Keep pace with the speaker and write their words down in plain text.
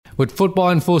With football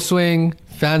in full swing,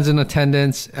 fans in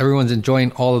attendance, everyone's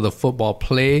enjoying all of the football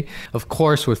play. Of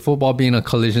course, with football being a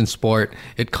collision sport,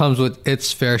 it comes with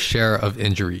its fair share of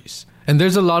injuries. And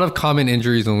there's a lot of common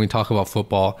injuries when we talk about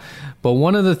football. But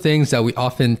one of the things that we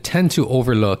often tend to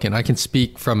overlook, and I can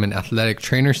speak from an athletic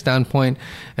trainer standpoint,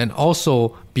 and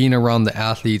also being around the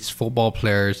athletes, football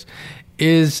players,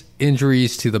 is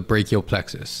injuries to the brachial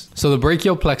plexus. So the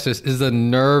brachial plexus is the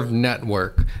nerve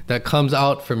network that comes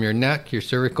out from your neck, your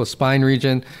cervical spine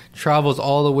region, travels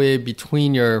all the way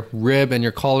between your rib and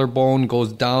your collarbone,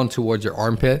 goes down towards your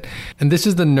armpit. And this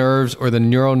is the nerves or the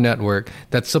neural network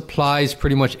that supplies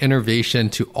pretty much innervation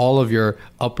to all of your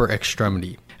upper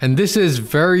extremity. And this is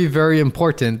very, very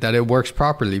important that it works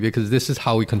properly because this is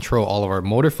how we control all of our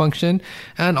motor function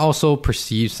and also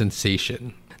perceive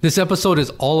sensation. This episode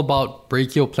is all about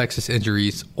brachial plexus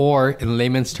injuries, or in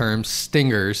layman's terms,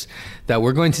 stingers, that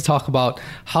we're going to talk about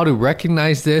how to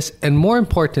recognize this and, more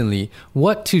importantly,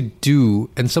 what to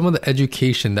do and some of the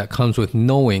education that comes with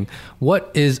knowing what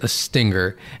is a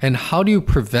stinger and how do you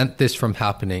prevent this from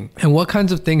happening and what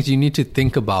kinds of things you need to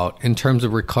think about in terms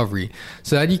of recovery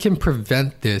so that you can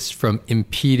prevent this from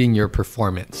impeding your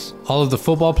performance. All of the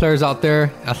football players out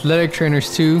there, athletic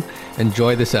trainers too,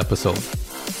 enjoy this episode.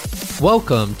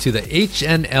 Welcome to the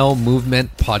HNL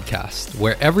Movement Podcast,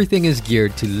 where everything is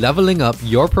geared to leveling up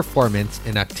your performance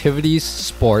in activities,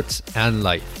 sports, and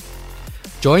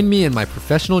life. Join me in my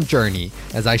professional journey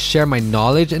as I share my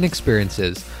knowledge and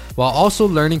experiences while also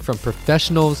learning from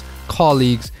professionals,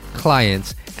 colleagues,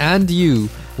 clients, and you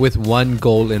with one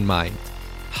goal in mind: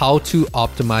 how to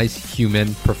optimize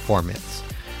human performance.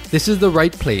 This is the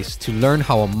right place to learn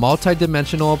how a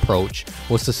multidimensional approach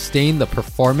will sustain the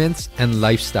performance and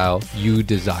lifestyle you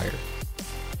desire.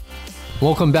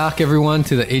 Welcome back, everyone,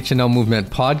 to the HNL Movement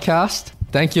Podcast.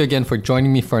 Thank you again for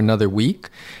joining me for another week.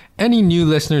 Any new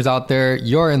listeners out there,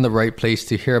 you're in the right place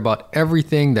to hear about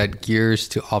everything that gears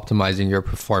to optimizing your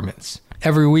performance.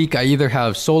 Every week, I either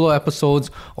have solo episodes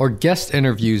or guest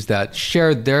interviews that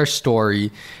share their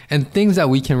story and things that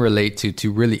we can relate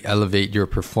to really elevate your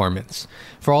performance.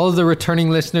 For all of the returning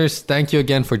listeners, thank you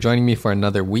again for joining me for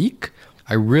another week.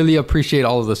 I really appreciate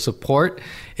all of the support.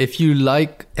 If you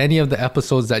like any of the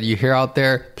episodes that you hear out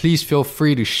there, please feel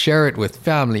free to share it with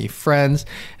family, friends,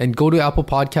 and go to Apple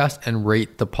Podcasts and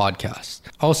rate the podcast.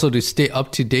 Also, to stay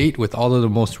up to date with all of the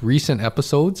most recent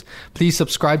episodes, please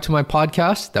subscribe to my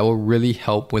podcast. That will really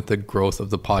help with the growth of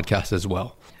the podcast as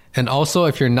well. And also,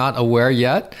 if you're not aware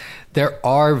yet, there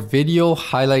are video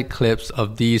highlight clips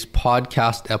of these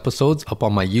podcast episodes up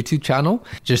on my YouTube channel.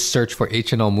 Just search for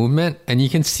HNL Movement and you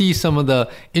can see some of the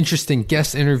interesting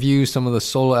guest interviews, some of the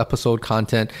solo episode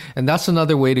content. And that's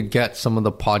another way to get some of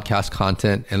the podcast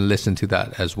content and listen to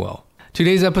that as well.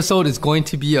 Today's episode is going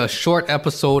to be a short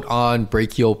episode on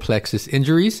brachial plexus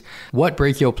injuries, what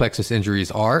brachial plexus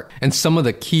injuries are, and some of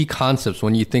the key concepts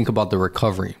when you think about the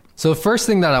recovery. So the first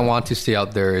thing that I want to say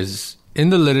out there is, in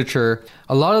the literature,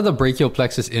 a lot of the brachial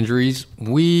plexus injuries,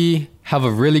 we have a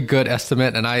really good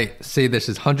estimate, and I say this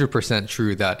is 100%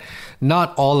 true, that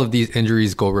not all of these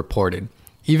injuries go reported.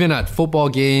 Even at football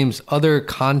games, other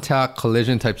contact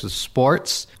collision types of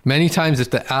sports, many times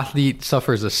if the athlete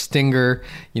suffers a stinger,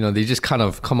 they just kind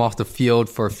of come off the field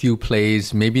for a few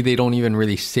plays. Maybe they don't even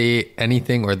really say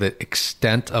anything or the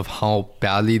extent of how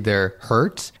badly they're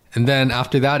hurt. And then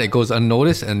after that, it goes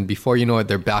unnoticed, and before you know it,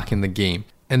 they're back in the game.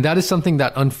 And that is something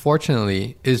that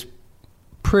unfortunately is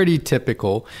pretty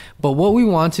typical. But what we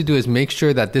want to do is make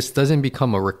sure that this doesn't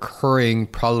become a recurring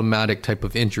problematic type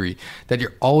of injury, that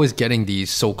you're always getting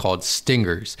these so-called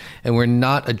stingers. And we're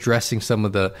not addressing some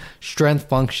of the strength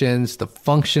functions, the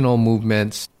functional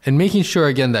movements, and making sure,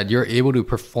 again, that you're able to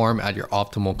perform at your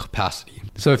optimal capacity.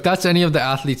 So if that's any of the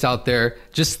athletes out there,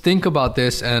 just think about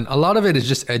this. And a lot of it is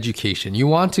just education. You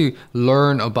want to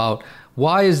learn about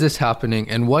why is this happening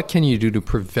and what can you do to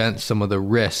prevent some of the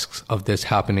risks of this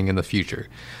happening in the future.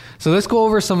 So let's go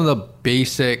over some of the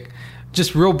basic,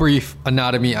 just real brief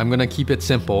anatomy. I'm going to keep it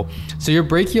simple. So your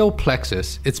brachial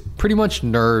plexus, it's pretty much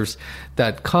nerves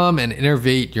that come and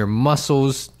innervate your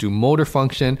muscles, do motor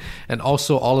function, and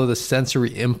also all of the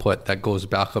sensory input that goes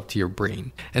back up to your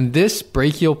brain. And this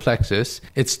brachial plexus,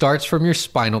 it starts from your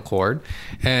spinal cord,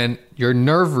 and your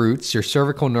nerve roots, your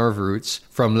cervical nerve roots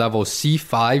from level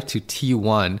C5 to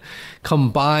T1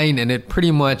 combine, and it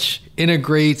pretty much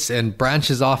integrates and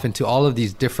branches off into all of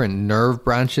these different nerve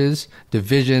branches,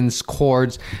 divisions,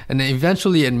 cords, and then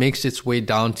eventually it makes its way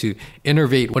down to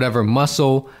innervate whatever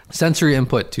muscle, sensory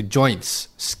input to joints,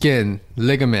 skin,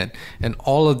 ligament, and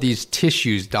all of these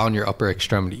tissues down your upper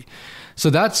extremity. So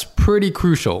that's pretty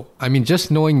crucial. I mean,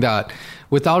 just knowing that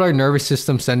without our nervous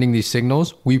system sending these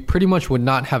signals, we pretty much would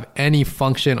not have any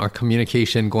function or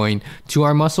communication going to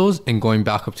our muscles and going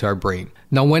back up to our brain.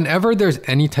 Now, whenever there's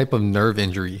any type of nerve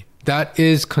injury, that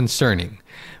is concerning.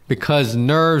 Because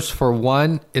nerves, for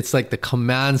one, it's like the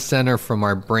command center from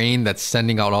our brain that's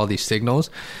sending out all these signals.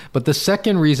 But the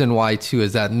second reason why too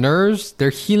is that nerves,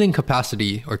 their healing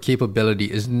capacity or capability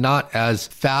is not as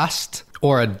fast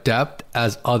or adept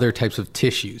as other types of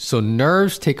tissues. So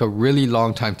nerves take a really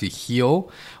long time to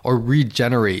heal or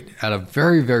regenerate at a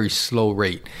very, very slow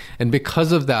rate. And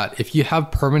because of that, if you have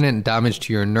permanent damage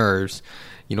to your nerves,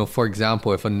 for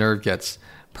example, if a nerve gets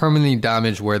permanently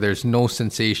damaged where there's no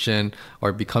sensation or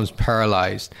it becomes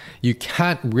paralyzed, you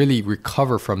can't really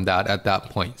recover from that at that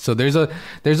point. So there's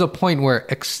a point where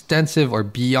extensive or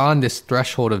beyond this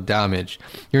threshold of damage,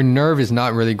 your nerve is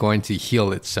not really going to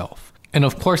heal itself. And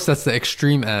of course, that's the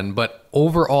extreme end. But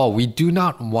overall, we do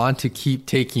not want to keep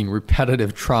taking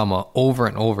repetitive trauma over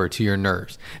and over to your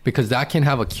nerves, because that can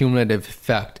have a cumulative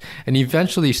effect and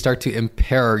eventually start to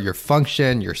impair your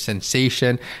function, your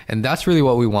sensation. And that's really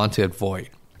what we want to avoid.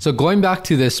 So going back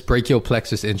to this brachial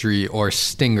plexus injury or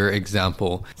stinger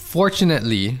example,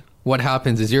 fortunately, what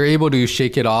happens is you're able to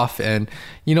shake it off, and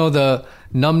the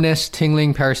numbness,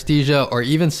 tingling, paresthesia, or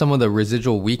even some of the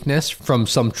residual weakness from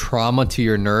some trauma to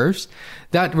your nerves,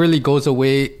 that really goes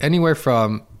away anywhere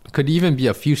from, could even be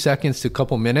a few seconds to a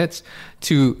couple minutes,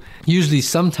 to usually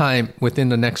sometime within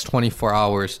the next 24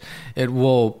 hours, it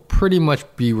will pretty much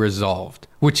be resolved,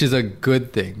 which is a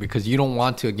good thing because you don't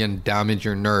want to, again, damage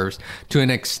your nerves to an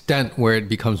extent where it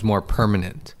becomes more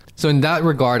permanent. So in that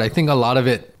regard, I think a lot of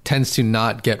it tends to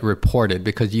not get reported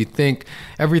because you think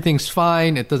everything's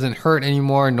fine, it doesn't hurt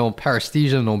anymore, no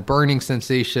paresthesia, no burning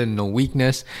sensation, no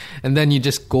weakness, and then you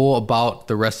just go about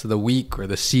the rest of the week or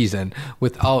the season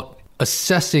without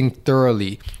assessing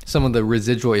thoroughly some of the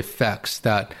residual effects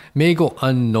that may go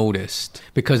unnoticed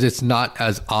because it's not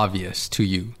as obvious to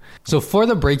you. So for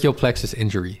the brachial plexus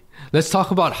injury, let's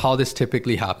talk about how this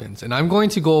typically happens. And I'm going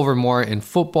to go over more in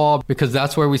football because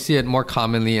that's where we see it more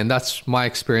commonly. And that's my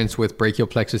experience with brachial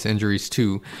plexus injuries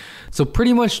too. So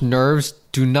pretty much nerves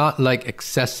do not like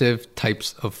excessive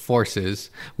types of forces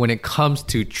when it comes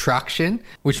to traction,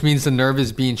 which means the nerve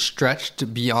is being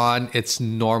stretched beyond its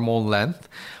normal length,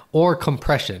 or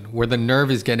compression, where the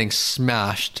nerve is getting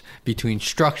smashed between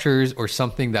structures or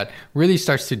something that really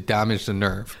starts to damage the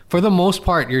nerve. For the most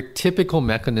part, your typical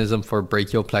mechanism for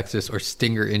brachial plexus or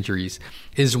stinger injuries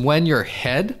is when your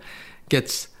head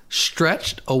gets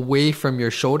stretched away from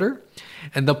your shoulder,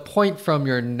 and the point from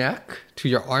your neck to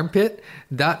your armpit,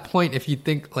 that point, if you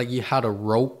think like you had a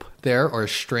rope there or a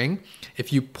string,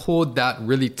 if you pulled that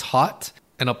really taut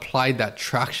and applied that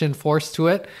traction force to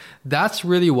it, that's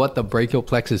really what the brachial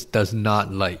plexus does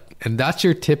not like. And that's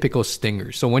your typical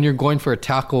stinger. So when you're going for a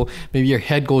tackle, maybe your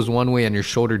head goes one way and your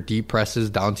shoulder depresses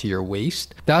down to your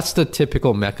waist. That's the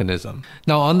typical mechanism.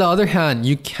 Now, on the other hand,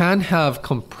 you can have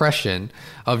compression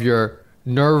of your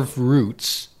nerve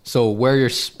roots, so where your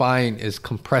spine is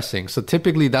compressing. So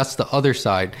typically that's the other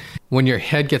side. When your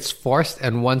head gets forced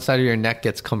and one side of your neck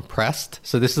gets compressed.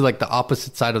 So this is like the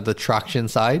opposite side of the traction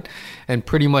side. And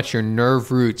pretty much your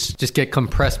nerve roots just get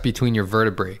compressed between your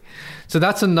vertebrae. So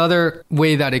that's another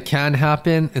way that it can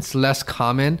happen. It's less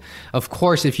common. Of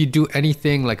course, if you do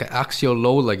anything like an axial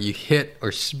load, like you hit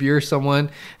or spear someone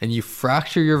and you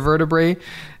fracture your vertebrae,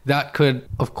 that could,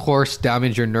 of course,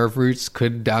 damage your nerve roots,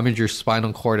 could damage your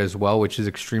spinal cord as well, which is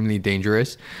extremely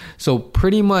dangerous. So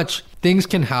pretty much things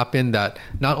can happen that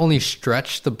not only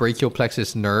stretch the brachial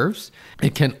plexus nerves,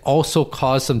 it can also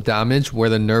cause some damage where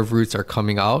the nerve roots are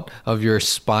coming out of your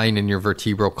spine and your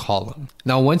vertebral column.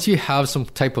 Now, once you have some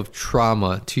type of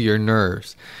trauma to your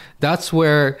nerves, that's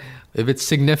where, if it's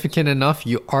significant enough,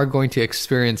 you are going to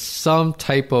experience some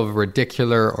type of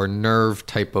radicular or nerve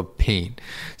type of pain.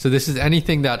 So this is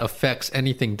anything that affects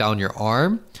anything down your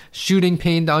arm. Shooting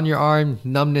pain down your arm,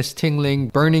 numbness, tingling,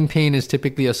 burning pain is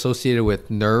typically associated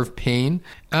with nerve pain,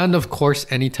 and of course,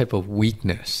 any type of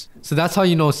weakness. So that's how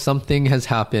you know something has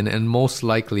happened, and most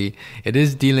likely it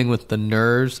is dealing with the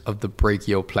nerves of the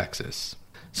brachial plexus.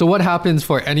 So what happens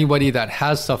for anybody that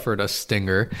has suffered a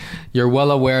stinger? You're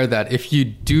well aware that if you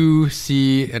do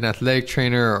see an athletic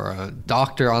trainer or a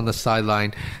doctor on the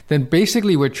sideline, then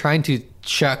basically we're trying to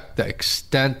check the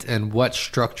extent and what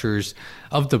structures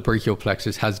of the brachial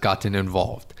plexus has gotten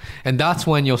involved. And that's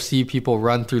when you'll see people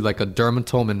run through like a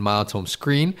dermatome and myotome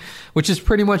screen, which is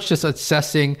pretty much just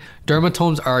assessing.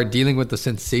 Dermatomes are dealing with the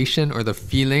sensation or the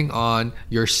feeling on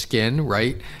your skin,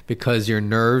 right? Because your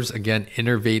nerves, again,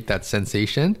 innervate that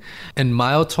sensation. And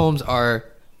myotomes are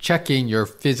checking your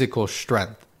physical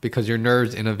strength. because your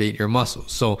nerves innervate your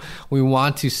muscles. So we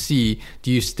want to see,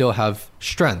 do you still have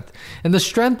strength? And the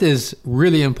strength is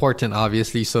really important,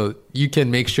 obviously, so you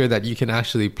can make sure that you can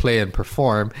actually play and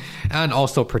perform and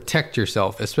also protect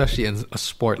yourself, especially in a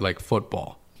sport like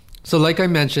football. So like I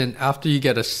mentioned, after you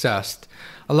get assessed,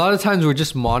 a lot of times we're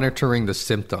just monitoring the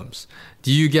symptoms.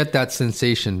 Do you get that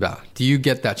sensation back? Do you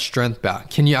get that strength back?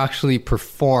 Can you actually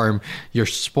perform your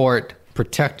sport,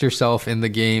 protect yourself in the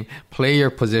game, play your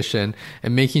position,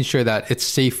 and making sure that it's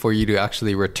safe for you to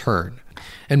actually return?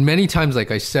 And many times,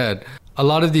 like I said, a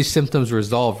lot of these symptoms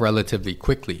resolve relatively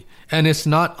quickly. And it's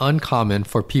not uncommon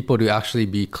for people to actually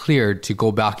be cleared to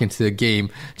go back into the game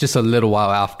just a little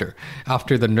while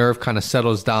after the nerve kind of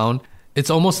settles down. It's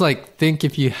almost like, think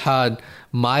if you had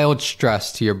mild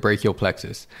stress to your brachial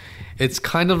plexus. It's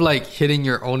kind of like hitting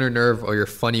your ulnar nerve or your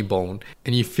funny bone,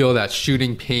 and you feel that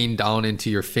shooting pain down into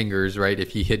your fingers, right?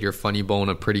 If you hit your funny bone,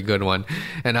 a pretty good one.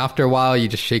 And after a while, you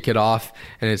just shake it off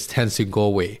and it tends to go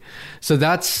away. So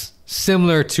that's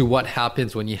similar to what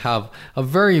happens when you have a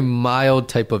very mild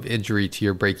type of injury to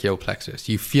your brachial plexus.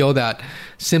 You feel that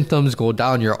symptoms go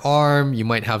down your arm. You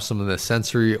might have some of the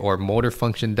sensory or motor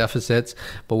function deficits,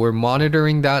 but we're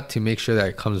monitoring that to make sure that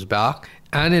it comes back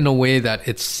and in a way that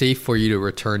it's safe for you to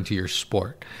return to your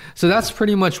sport. So that's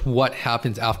pretty much what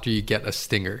happens after you get a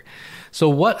stinger. So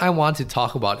what I want to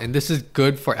talk about, and this is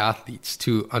good for athletes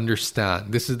to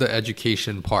understand, this is the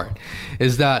education part,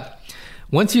 is that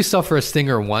once you suffer a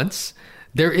stinger once,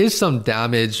 there is some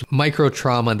damage, micro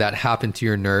trauma that happened to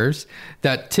your nerves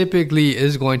that typically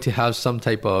is going to have some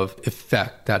type of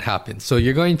effect that happens. So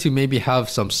you're going to maybe have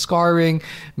some scarring,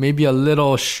 maybe a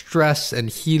little stress and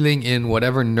healing in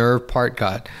whatever nerve part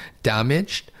got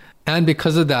damaged. And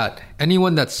because of that,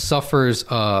 anyone that suffers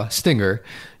a stinger,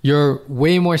 you're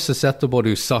way more susceptible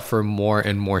to suffer more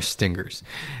and more stingers.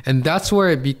 And that's where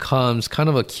it becomes kind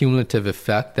of a cumulative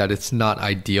effect that it's not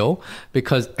ideal,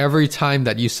 because every time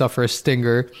that you suffer a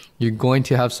stinger, you're going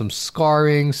to have some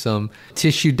scarring, some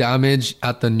tissue damage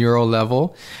at the neural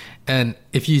level. And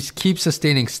if you keep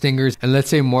sustaining stingers, and let's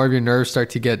say more of your nerves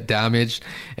start to get damaged,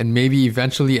 and maybe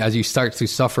eventually as you start to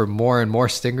suffer more and more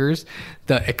stingers,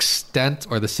 the extent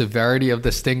or the severity of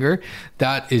the stinger,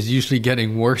 that is usually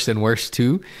getting worse and worse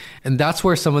too. And that's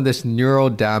where some of this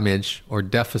neural damage or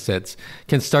deficits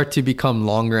can start to become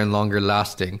longer and longer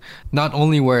lasting. Not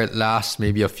only where it lasts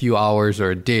maybe a few hours or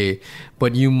a day,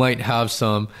 but you might have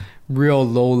some real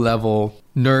low level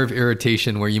nerve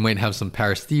irritation where you might have some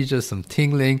paresthesia, some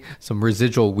tingling, some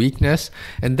residual weakness.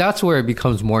 And that's where it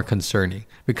becomes more concerning,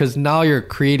 because now you're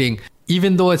creating,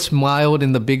 even though it's mild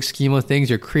in the big scheme of things,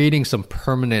 you're creating some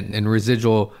permanent and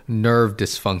residual nerve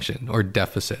dysfunction or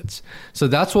deficits. So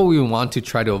that's what we want to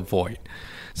try to avoid.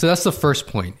 So that's the first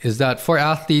point, is that for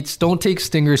athletes, don't take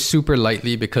stingers super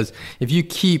lightly, because if you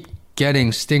keep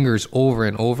getting stingers over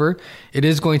and over, it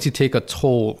is going to take a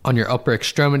toll on your upper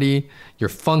extremity, your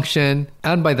function,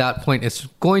 and by that point, it's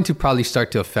going to probably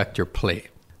start to affect your play.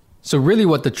 So really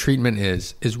what the treatment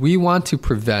is we want to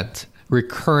prevent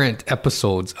recurrent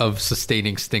episodes of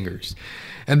sustaining stingers.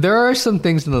 And there are some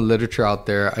things in the literature out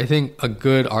there. I think a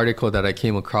good article that I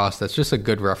came across that's just a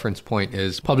good reference point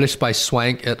is published by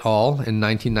Swank et al. In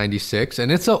 1996.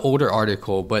 And it's an older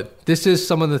article, but this is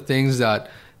some of the things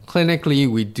that clinically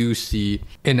we do see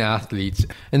in athletes.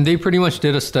 And they pretty much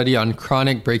did a study on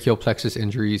chronic brachial plexus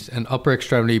injuries and upper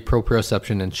extremity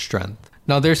proprioception and strength.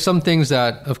 Now, there's some things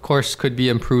that, of course, could be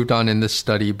improved on in this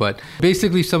study, but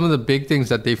basically some of the big things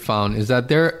that they found is that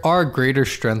there are greater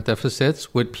strength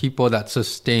deficits with people that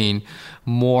sustain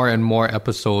more and more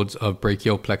episodes of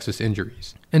brachial plexus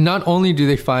injuries. And not only do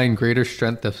they find greater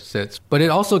strength deficits, but it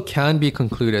also can be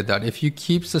concluded that if you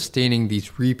keep sustaining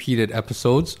these repeated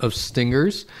episodes of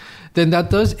stingers, then that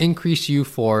does increase you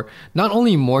for not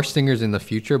only more stingers in the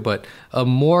future, but a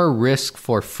more risk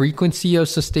for frequency of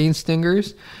sustained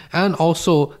stingers and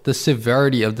also the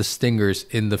severity of the stingers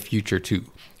in the future too.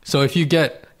 So if you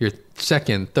get your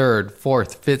second, third,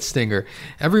 fourth, fifth stinger,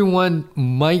 everyone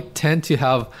might tend to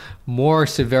have more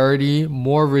severity,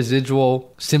 more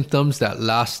residual symptoms that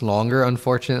last longer,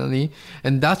 unfortunately.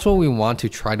 And that's what we want to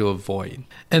try to avoid.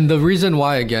 And the reason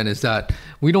why, again, is that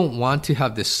we don't want to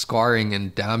have this scarring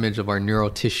and damage of our neural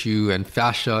tissue and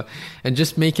fascia and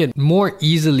just make it more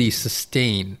easily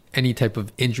sustain any type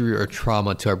of injury or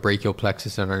trauma to our brachial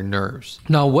plexus and our nerves.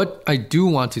 Now, what I do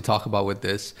want to talk about with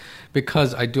this,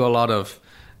 because I do a lot of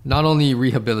not only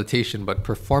rehabilitation, but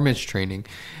performance training,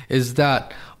 is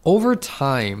that over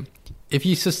time, if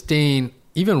you sustain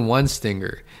even one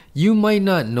stinger, you might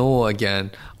not know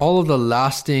again all of the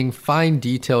lasting, fine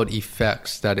detailed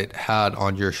effects that it had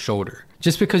on your shoulder.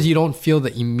 Just because you don't feel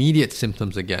the immediate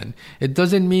symptoms again, it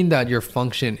doesn't mean that your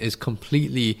function is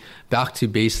completely back to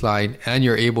baseline and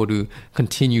you're able to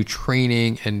continue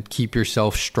training and keep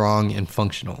yourself strong and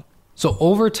functional. So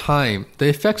over time, the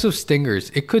effects of stingers,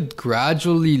 it could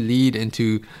gradually lead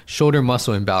into shoulder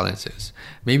muscle imbalances.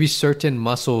 Maybe certain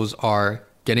muscles are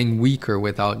getting weaker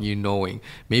without you knowing.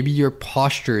 Maybe your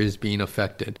posture is being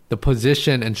affected, the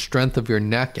position and strength of your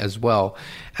neck as well.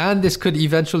 And this could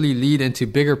eventually lead into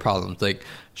bigger problems like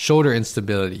shoulder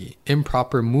instability,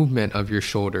 improper movement of your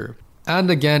shoulder.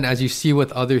 And again, as you see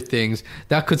with other things,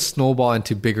 that could snowball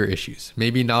into bigger issues.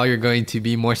 Maybe now you're going to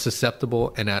be more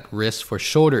susceptible and at risk for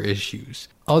shoulder issues,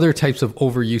 other types of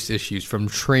overuse issues from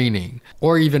training,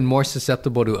 or even more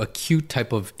susceptible to acute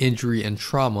type of injury and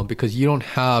trauma because you don't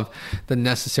have the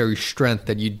necessary strength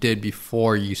that you did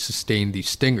before you sustained these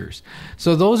stingers.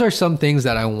 So those are some things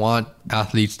that I want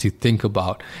athletes to think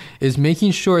about, is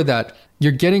making sure that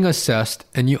you're getting assessed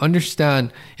and you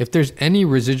understand if there's any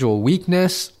residual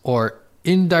weakness or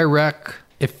indirect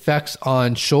effects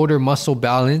on shoulder muscle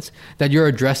balance, that you're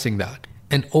addressing that.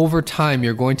 And over time,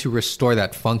 you're going to restore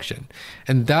that function.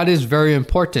 And that is very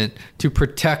important to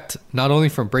protect not only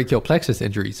from brachial plexus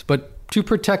injuries, but to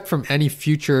protect from any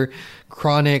future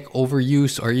chronic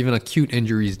overuse or even acute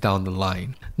injuries down the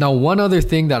line. Now, one other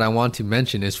thing that I want to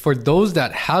mention is for those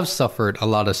that have suffered a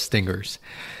lot of stingers,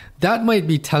 that might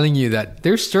be telling you that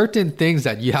there's certain things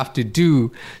that you have to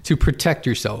do to protect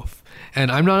yourself.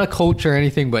 And I'm not a coach or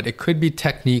anything, but it could be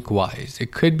technique wise.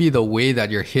 It could be the way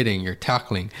that you're hitting, you're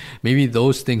tackling. Maybe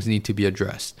those things need to be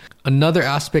addressed. Another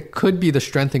aspect could be the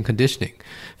strength and conditioning.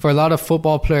 For a lot of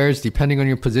football players, depending on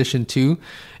your position too,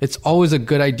 it's always a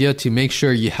good idea to make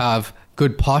sure you have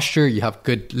good posture, you have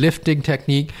good lifting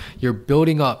technique, you're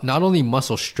building up not only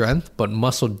muscle strength, but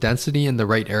muscle density in the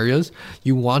right areas.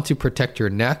 You want to protect your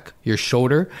neck, your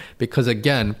shoulder, because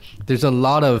again, there's a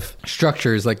lot of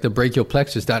structures like the brachial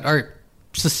plexus that are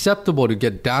susceptible to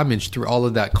get damaged through all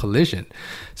of that collision.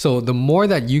 So the more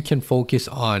that you can focus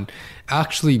on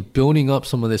actually building up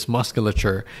some of this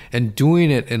musculature and doing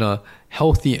it in a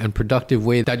healthy and productive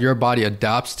way that your body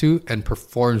adapts to and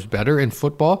performs better in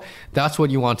football, that's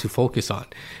what you want to focus on.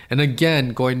 And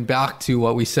again, going back to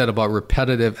what we said about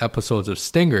repetitive episodes of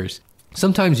stingers,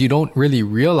 sometimes you don't really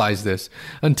realize this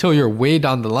until you're way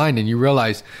down the line and you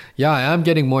realize, yeah, I am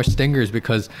getting more stingers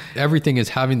because everything is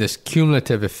having this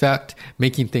cumulative effect,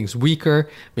 making things weaker.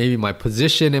 Maybe my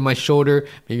position in my shoulder,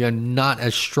 maybe I'm not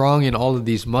as strong in all of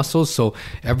these muscles. So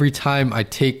every time I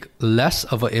take less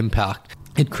of an impact,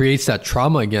 it creates that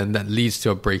trauma again that leads to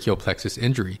a brachial plexus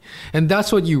injury. And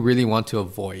that's what you really want to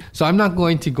avoid. So I'm not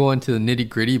going to go into the nitty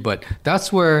gritty, but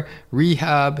that's where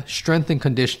rehab, strength and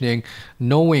conditioning,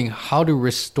 knowing how to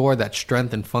restore that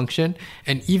strength and function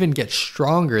and even get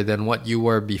stronger than what you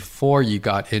were before you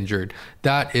got injured,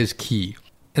 that is key.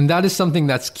 And that is something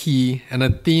that's key, and a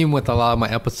theme with a lot of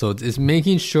my episodes is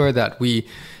making sure that we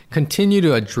continue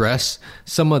to address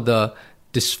some of the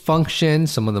dysfunction,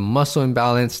 some of the muscle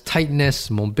imbalance, tightness,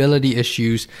 mobility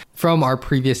issues from our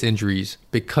previous injuries,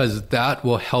 because that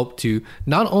will help to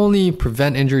not only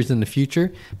prevent injuries in the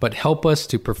future, but help us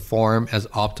to perform as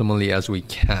optimally as we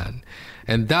can.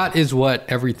 And that is what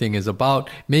everything is about,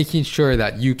 making sure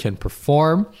that you can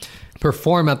perform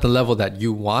at the level that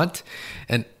you want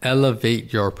and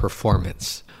elevate your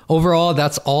performance. Overall,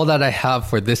 that's all that I have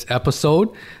for this episode.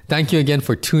 Thank you again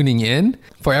for tuning in.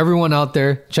 For everyone out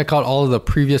there, check out all of the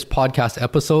previous podcast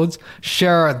episodes.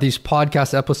 Share these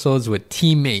podcast episodes with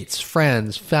teammates,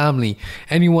 friends, family,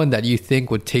 anyone that you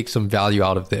think would take some value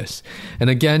out of this. And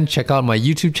again, check out my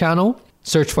YouTube channel.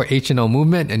 Search for HNL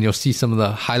Movement and you'll see some of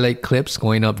the highlight clips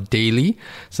going up daily.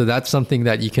 So that's something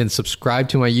that you can subscribe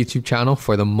to my YouTube channel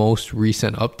for the most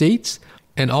recent updates.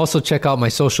 And also check out my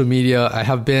social media. I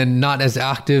have been not as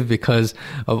active because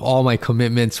of all my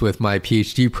commitments with my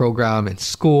PhD program and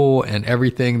school and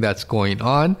everything that's going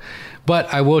on.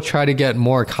 But I will try to get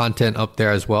more content up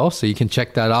there as well. So you can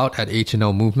check that out at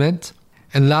HNL Movement.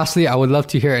 And lastly, I would love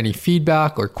to hear any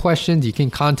feedback or questions. You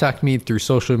can contact me through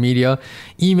social media.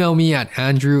 Email me at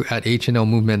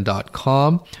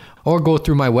andrew@hnlmovement.com or go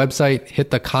through my website,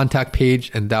 hit the contact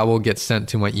page, and that will get sent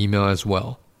to my email as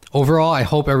well. Overall, I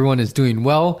hope everyone is doing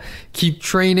well. Keep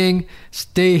training,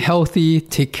 stay healthy,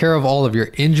 take care of all of your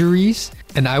injuries,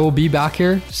 and I will be back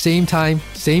here, same time,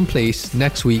 same place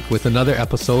next week with another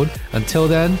episode. Until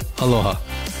then, aloha.